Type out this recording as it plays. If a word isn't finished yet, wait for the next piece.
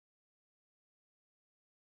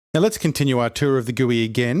Now let's continue our tour of the GUI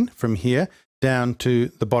again from here down to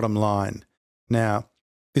the bottom line. Now,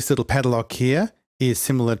 this little padlock here is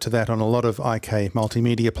similar to that on a lot of IK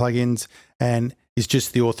multimedia plugins and is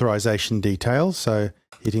just the authorization details. So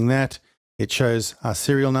hitting that, it shows our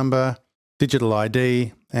serial number, digital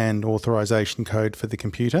ID, and authorization code for the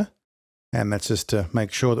computer. And that's just to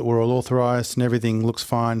make sure that we're all authorized and everything looks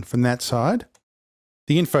fine from that side.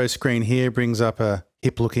 The info screen here brings up a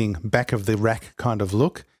hip-looking back of the rack kind of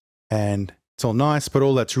look, and it's all nice, but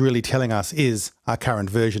all that's really telling us is our current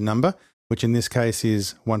version number, which in this case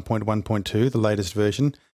is 1.1.2, the latest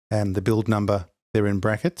version, and the build number there in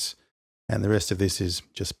brackets. And the rest of this is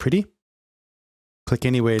just pretty. Click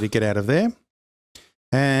anywhere to get out of there.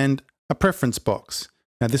 And a preference box.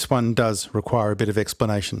 Now this one does require a bit of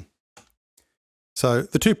explanation. So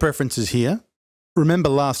the two preferences here, remember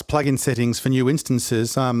last plugin settings for new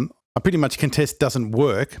instances, I pretty much contest doesn't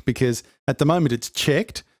work because at the moment it's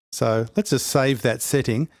checked. So let's just save that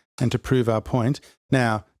setting and to prove our point.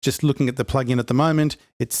 Now, just looking at the plugin at the moment,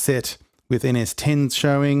 it's set with NS10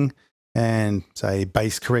 showing and say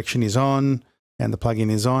base correction is on and the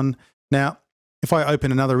plugin is on. Now, if I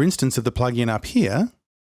open another instance of the plugin up here,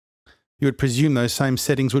 you would presume those same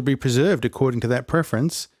settings would be preserved according to that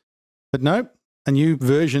preference. But nope, a new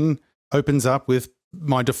version opens up with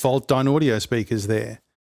my default Dynaudio speakers there.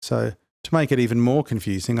 So to make it even more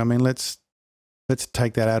confusing, I mean, let's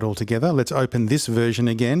take that out altogether. Let's open this version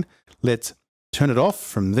again. Let's turn it off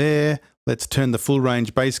from there. Let's turn the full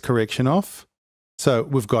range bass correction off. So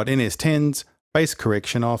we've got NS10's bass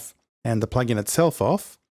correction off and the plugin itself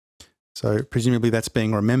off. So presumably that's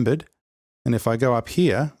being remembered. And if I go up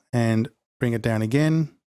here and bring it down again,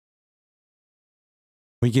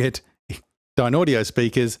 we get Dynaudio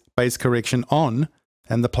speakers, bass correction on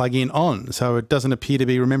and the plugin on. So it doesn't appear to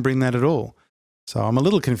be remembering that at all. So I'm a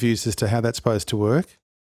little confused as to how that's supposed to work.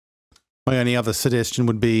 My only other suggestion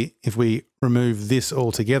would be if we remove this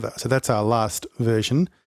altogether. So that's our last version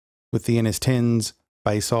with the NS10's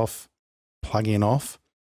bass off, plugin off,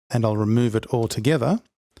 and I'll remove it altogether.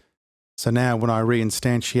 So now when I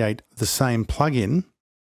reinstantiate the same plugin,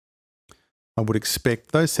 I would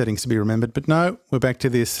expect those settings to be remembered, but no, we're back to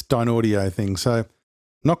this Dynaudio thing. So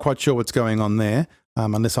not quite sure what's going on there,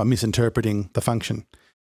 unless I'm misinterpreting the function.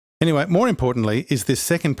 Anyway, more importantly is this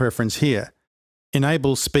second preference here,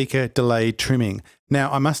 enable speaker delay trimming.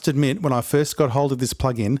 Now, I must admit, when I first got hold of this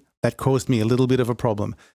plugin, that caused me a little bit of a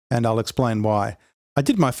problem, and I'll explain why. I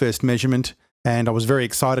did my first measurement, and I was very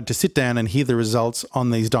excited to sit down and hear the results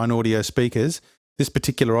on these Dynaudio speakers. This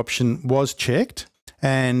particular option was checked,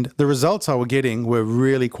 and the results I was getting were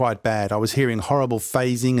really quite bad. I was hearing horrible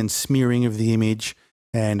phasing and smearing of the image,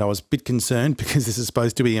 and I was a bit concerned because this is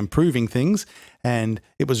supposed to be improving things, and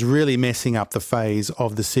it was really messing up the phase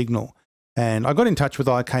of the signal. And I got in touch with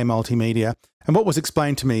IK Multimedia, and what was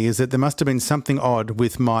explained to me is that there must have been something odd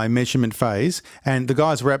with my measurement phase, and the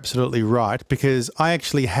guys were absolutely right because I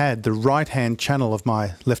actually had the right-hand channel of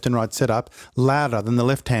my left and right setup louder than the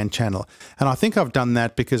left-hand channel. And I think I've done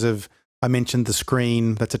that because of, I mentioned the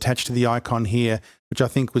screen that's attached to the icon here, which I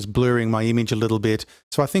think was blurring my image a little bit.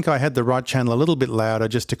 So I think I had the right channel a little bit louder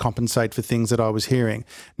just to compensate for things that I was hearing.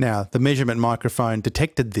 Now, the measurement microphone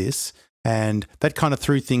detected this, and that kind of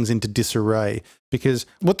threw things into disarray because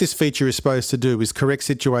what this feature is supposed to do is correct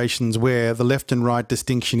situations where the left and right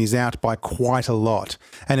distinction is out by quite a lot.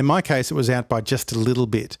 And in my case, it was out by just a little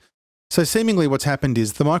bit. So seemingly what's happened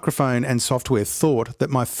is the microphone and software thought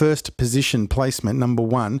that my first position placement, number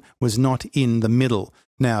one, was not in the middle.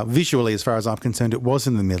 Now, visually, as far as I'm concerned, it was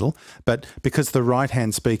in the middle, but because the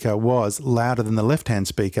right-hand speaker was louder than the left-hand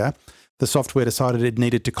speaker, the software decided it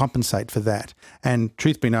needed to compensate for that. And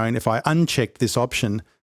truth be known, if I unchecked this option,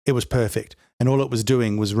 it was perfect. And all it was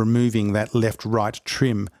doing was removing that left-right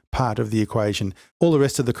trim part of the equation. All the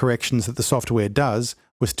rest of the corrections that the software does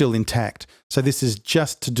were still intact. So this is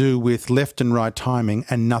just to do with left and right timing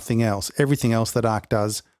and nothing else. Everything else that ARC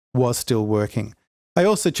does was still working. I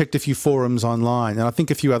also checked a few forums online, and I think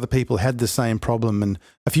a few other people had the same problem, and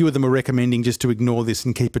a few of them were recommending just to ignore this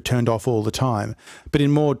and keep it turned off all the time. But in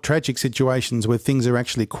more tragic situations where things are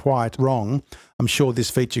actually quite wrong, I'm sure this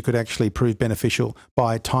feature could actually prove beneficial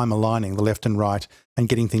by time aligning the left and right and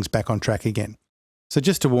getting things back on track again. So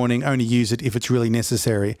just a warning, only use it if it's really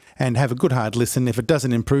necessary, and have a good hard listen. If it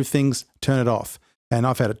doesn't improve things, turn it off. And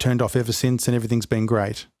I've had it turned off ever since, and everything's been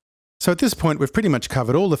great. So at this point, we've pretty much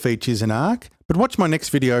covered all the features in ARC, but watch my next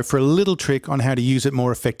video for a little trick on how to use it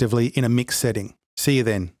more effectively in a mix setting. See you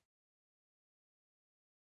then.